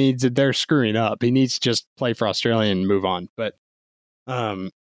think it means, that they're screwing up. He needs to just play for Australia and move on. But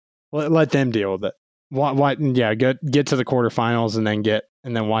let them deal with it. Yeah, get to the quarterfinals and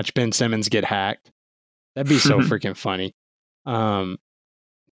then watch Ben Simmons get hacked. That'd be so freaking funny.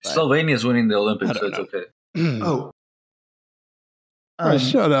 Slovenia's winning the Olympics, so it's okay. Oh.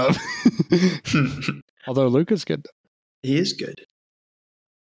 Shut up. Although Luka's good. He is good.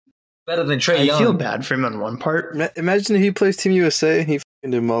 Better than Trae Young. I feel bad for him on one part. Imagine if he plays Team USA and he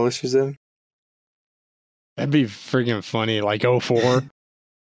fucking demolishes them. That'd be freaking funny. Like 04.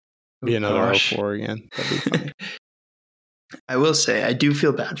 Be another 04 again. That'd be funny. I will say, I do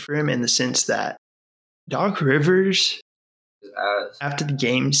feel bad for him in the sense that Doc Rivers, after the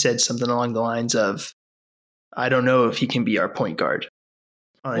game, said something along the lines of, I don't know if he can be our point guard.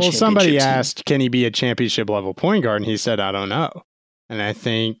 Well, somebody asked, can he be a championship level point guard? And he said, I don't know. And I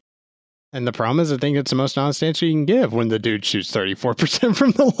think, and the problem is, I think it's the most honest answer you can give when the dude shoots 34%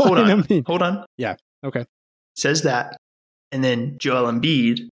 from the line. Hold on. Yeah. Okay. Says that. And then Joel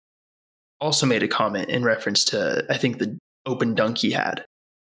Embiid also made a comment in reference to, I think, the open dunk he had.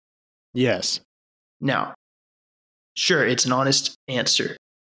 Yes. Now, sure, it's an honest answer.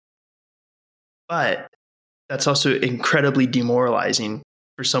 But that's also incredibly demoralizing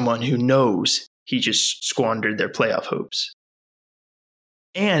for someone who knows he just squandered their playoff hopes.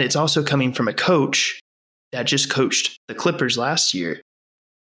 And it's also coming from a coach that just coached the Clippers last year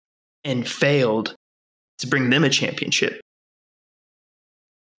and failed to bring them a championship.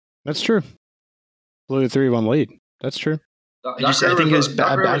 That's true. Blew a 3-1 lead. That's true. I think it was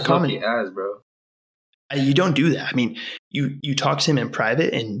bad comment. Bro. You don't do that. I mean, you talk to him in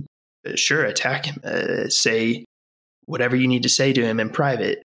private and sure, attack him. Say whatever you need to say to him in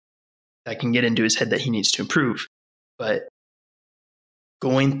private that can get into his head that he needs to improve. But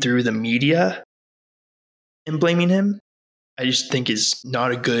going through the media and blaming him, I just think is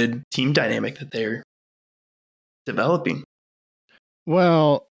not a good team dynamic that they're developing.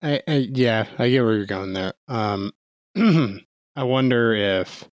 Well, I get where you're going there. I wonder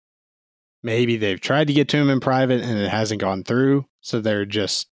if maybe they've tried to get to him in private and it hasn't gone through, so they're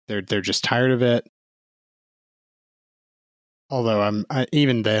just tired of it. Although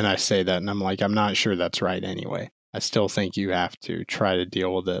even then I say that and I'm like, I'm not sure that's right anyway. I still think you have to try to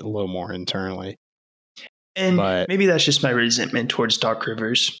deal with it a little more internally. And maybe that's just my resentment towards Doc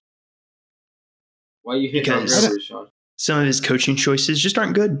Rivers. Why you hate Doc Rivers, Sean? Some of his coaching choices just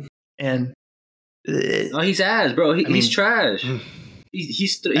aren't good. And no, he's ass, bro. He's trash.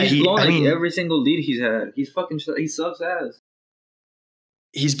 He's blown every single lead he's had. He sucks ass.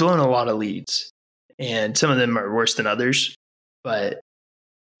 He's blown a lot of leads, and some of them are worse than others. But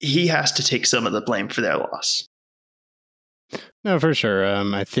he has to take some of the blame for their loss. No, for sure.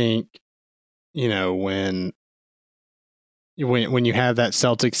 I think when you have that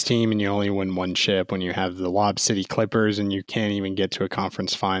Celtics team and you only win one chip, when you have the Lob City Clippers and you can't even get to a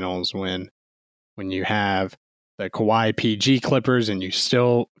conference finals, when you have the Kawhi PG Clippers and you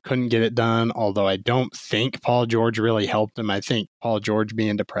still couldn't get it done, although I don't think Paul George really helped them. I think Paul George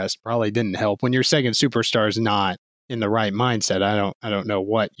being depressed probably didn't help. When your second superstar is not in the right mindset, I don't know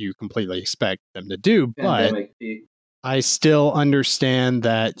what you completely expect them to do, but I still understand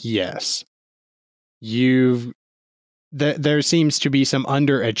that, yes, there seems to be some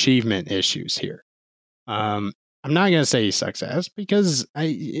underachievement issues here. I'm not going to say he sucks ass because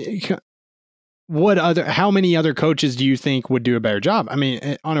how many other coaches do you think would do a better job? I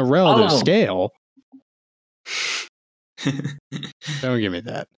mean, on a relative scale, don't give me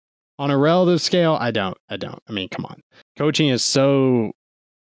that. On a relative scale, I don't. I mean, come on. Coaching is so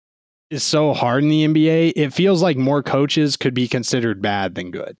hard in the NBA. It feels like more coaches could be considered bad than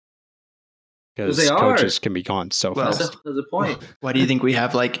good. Because coaches can be gone so fast. That's the point. Why do you think we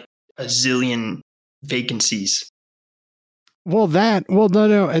have like a zillion vacancies? Well, that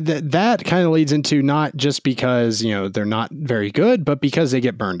kind of leads into not just because, they're not very good, but because they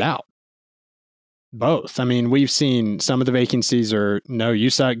get burned out. Both. I mean, we've seen some of the vacancies are, no, you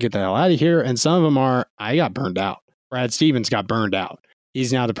suck, get the hell out of here. And some of them are, I got burned out. Brad Stevens got burned out.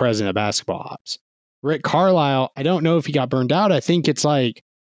 He's now the president of basketball ops. Rick Carlisle, I don't know if he got burned out. I think it's like,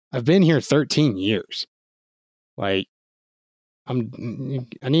 I've been here 13 years. Like, I need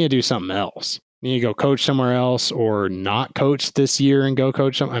to do something else. I need to go coach somewhere else or not coach this year and go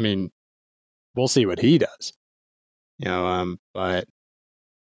coach I mean, we'll see what he does. But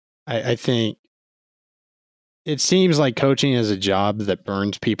I think it seems like coaching is a job that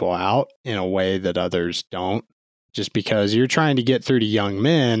burns people out in a way that others don't, just because you're trying to get through to young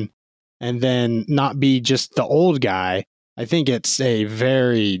men and then not be just the old guy. I think it's a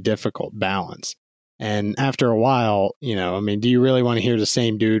very difficult balance. And after a while, do you really want to hear the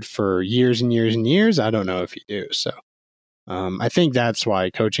same dude for years and years and years? I don't know if you do. So I think that's why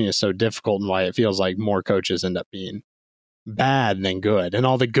coaching is so difficult and why it feels like more coaches end up being bad than good. And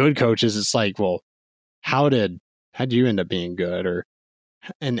all the good coaches, it's like, well, how did you end up being good?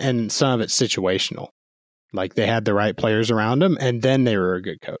 And some of it's situational. Like they had the right players around them and then they were a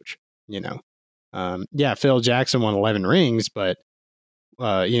good coach, Phil Jackson won 11 rings, but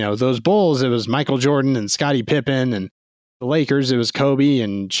those Bulls, it was Michael Jordan and Scottie Pippen, and the Lakers, it was Kobe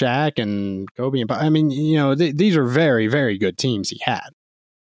and Shaq and Kobe. And I mean, these are very, very good teams he had.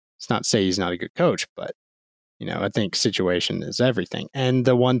 It's not to say he's not a good coach, but, I think situation is everything. And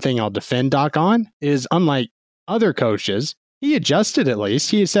the one thing I'll defend Doc on is, unlike other coaches, he adjusted at least.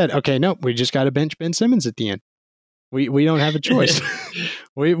 He said, okay, nope, we just got to bench Ben Simmons at the end. We don't have a choice.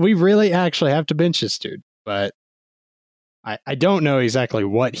 we really actually have to bench this dude. But I don't know exactly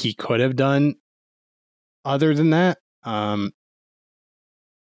what he could have done other than that. I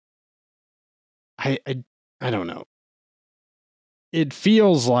don't know. It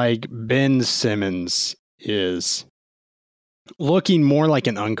feels like Ben Simmons is looking more like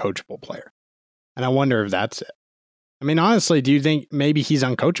an uncoachable player. And I wonder if that's it. I mean, honestly, do you think maybe he's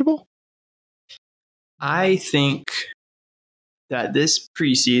uncoachable? I think that this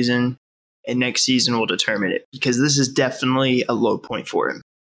preseason and next season will determine it, because this is definitely a low point for him.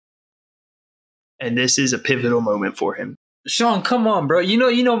 And this is a pivotal moment for him. Sean, come on, bro. You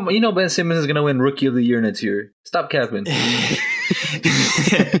know Ben Simmons is gonna win Rookie of the Year next year. Stop capping.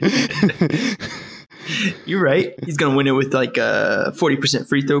 You're right. He's going to win it with like a 40%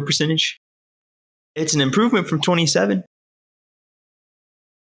 free throw percentage. It's an improvement from 27.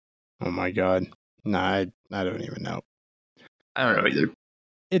 Oh my God. Nah, I don't even know. I don't know either.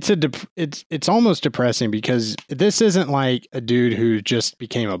 It's almost depressing because this isn't like a dude who just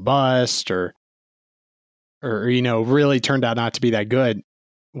became a bust or really turned out not to be that good.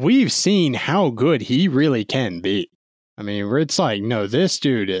 We've seen how good he really can be. I mean, it's like, no, this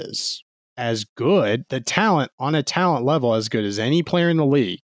dude is as good, the talent on a talent level as good as any player in the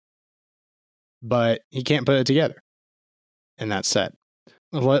league, but he can't put it together. And that's sad.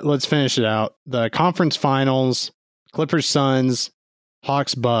 Let's finish it out. The conference finals, Clippers, Suns,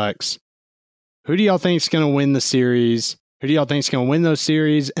 Hawks, Bucks. Who do y'all think is going to win the series? Who do y'all think is going to win those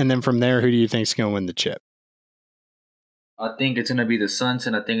series? And then from there, who do you think is going to win the chip? I think it's gonna be the Suns,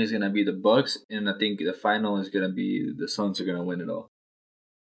 and I think it's gonna be the Bucks, and I think the final is gonna be the Suns are gonna win it all.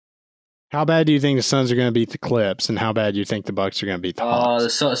 How bad do you think the Suns are going to beat the Clips, and how bad do you think the Bucks are going to beat the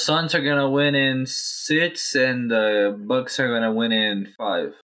Hawks? The Suns are gonna win in 6, and the Bucks are gonna win in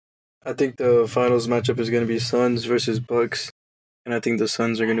 5. I think the finals matchup is going to be Suns versus Bucks, and I think the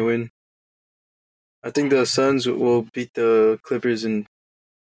Suns are going to win. I think the Suns will beat the Clippers in,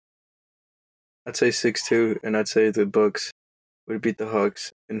 I'd say 6-2, and I'd say the Bucks would beat the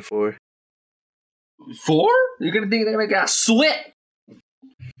Hawks in 4. 4? You're gonna think they're gonna get sweat?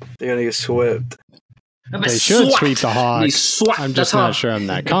 They're going to get swept. They should sweep the Hawks. I'm just not sure I'm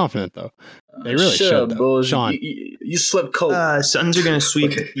that confident, though. They really should, though. Sean. You swept cold. Suns are going to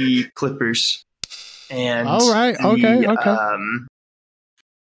sweep the Clippers. And all right. Okay.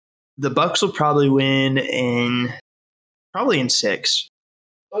 The Bucks will probably win in 6.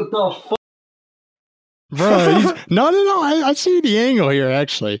 What the fuck? Bro, no. I see the angle here,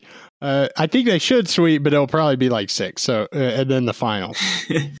 actually. I think they should sweep, but it'll probably be like 6. So, and then the finals.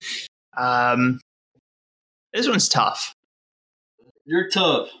 This one's tough. You're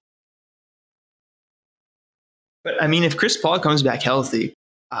tough. But I mean, if Chris Paul comes back healthy,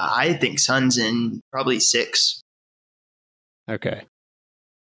 I think Suns in probably 6. Okay.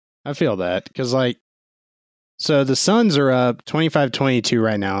 I feel that because, so the Suns are up 25-22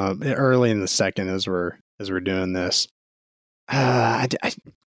 right now, early in the second as we're doing this. God,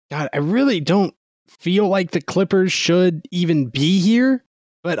 I really don't feel like the Clippers should even be here,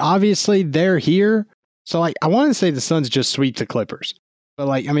 but obviously they're here. So, I want to say the Suns just sweep the Clippers, but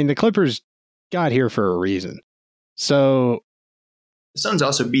the Clippers got here for a reason. So the Suns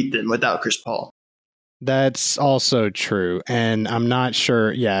also beat them without Chris Paul. That's also true. And I'm not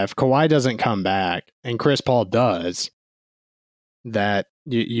sure. Yeah, if Kawhi doesn't come back and Chris Paul does, that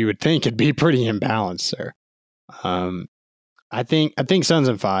you would think it'd be pretty imbalanced there. I think Suns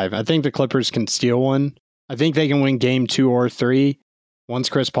in 5. I think the Clippers can steal one. I think they can win game 2 or 3. Once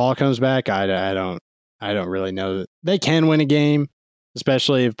Chris Paul comes back, I don't really know that they can win a game,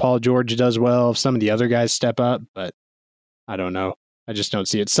 especially if Paul George does well, if some of the other guys step up, but I don't know. I just don't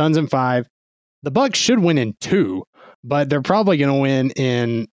see it. Suns in 5. The Bucks should win in 2, but they're probably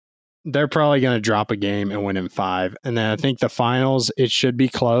going to drop a game and win in 5. And then I think the finals, it should be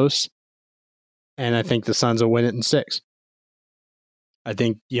close. And I think the Suns will win it in 6. I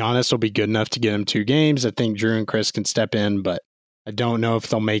think Giannis will be good enough to get him 2 games. I think Drew and Chris can step in, but I don't know if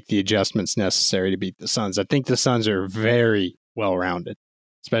they'll make the adjustments necessary to beat the Suns. I think the Suns are very well-rounded,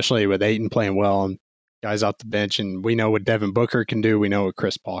 especially with Ayton playing well and guys off the bench. And we know what Devin Booker can do. We know what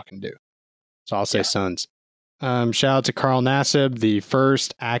Chris Paul can do. So I'll say Suns. Shout out to Carl Nassib, the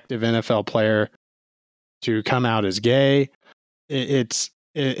first active NFL player to come out as gay. It's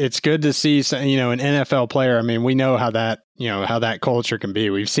good to see, an NFL player. I mean, we know how that culture can be.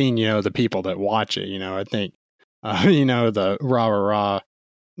 We've seen, the people that watch it. I think, the rah. I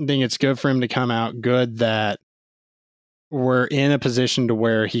think it's good for him to come out. Good that we're in a position to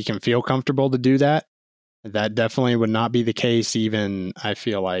where he can feel comfortable to do that. That definitely would not be the case even, I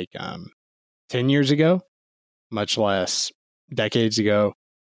feel like, 10 years ago, much less decades ago.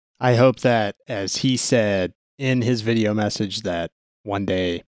 I hope that, as he said in his video message, that one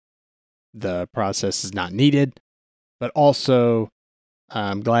day the process is not needed, but also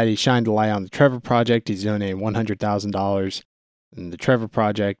I'm glad he shined a light on the Trevor Project. He's donating $100,000, and the Trevor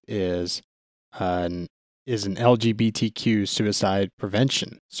Project is an LGBTQ suicide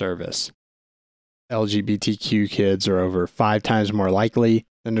prevention service. LGBTQ kids are over 5 times more likely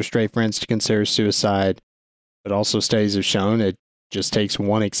than their straight friends to consider suicide. But also studies have shown it just takes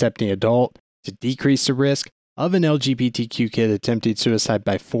one accepting adult to decrease the risk of an LGBTQ kid attempting suicide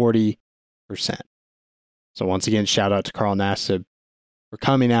by 40%. So once again, shout out to Carl Nassib for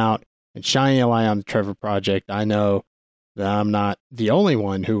coming out and shining a light on the Trevor Project. I know that I'm not the only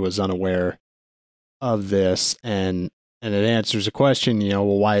one who was unaware of this, and it answers the question, well,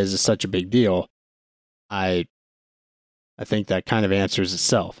 why is this such a big deal? I think that kind of answers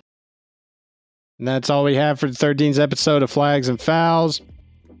itself. And that's all we have for the 13th episode of Flags and Fouls.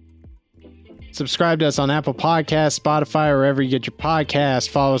 Subscribe to us on Apple Podcasts, Spotify, or wherever you get your podcasts.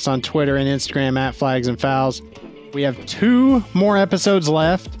 Follow us on Twitter and Instagram at Flags and Fouls. We have 2 more episodes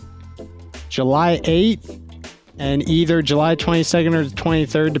left. July 8th and either July 22nd or the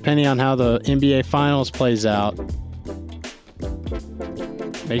 23rd, depending on how the NBA Finals plays out.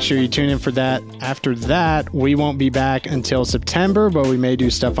 Make sure you tune in for that. After that, we won't be back until September, but we may do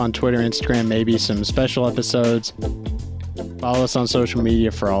stuff on Twitter, Instagram, maybe some special episodes. Follow us on social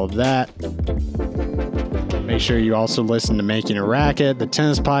media for all of that. Make sure you also listen to Making a Racket, the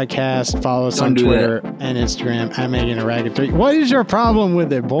tennis podcast. Follow us on Twitter and Instagram at Making a Racket 3. What is your problem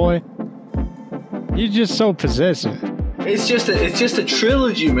with it, boy? You're just so possessive. It's just a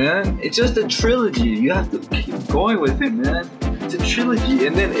trilogy, man. It's just a trilogy. You have to keep going with it, man. It's a trilogy,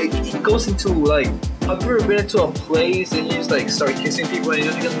 and then it goes into like, have you ever been into a place and you just like start kissing people and it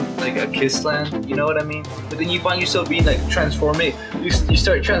just becomes like a kiss land? You know what I mean? But then you find yourself being like transforming. You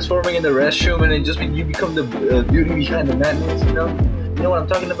start transforming in the restroom, and then you become the beauty behind the madness. You know what I'm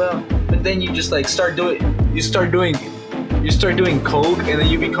talking about? But then you just like start doing coke, and then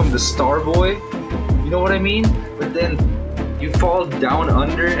you become the star boy. You know what I mean? But then you fall down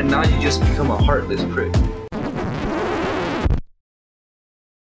under, and now you just become a heartless prick.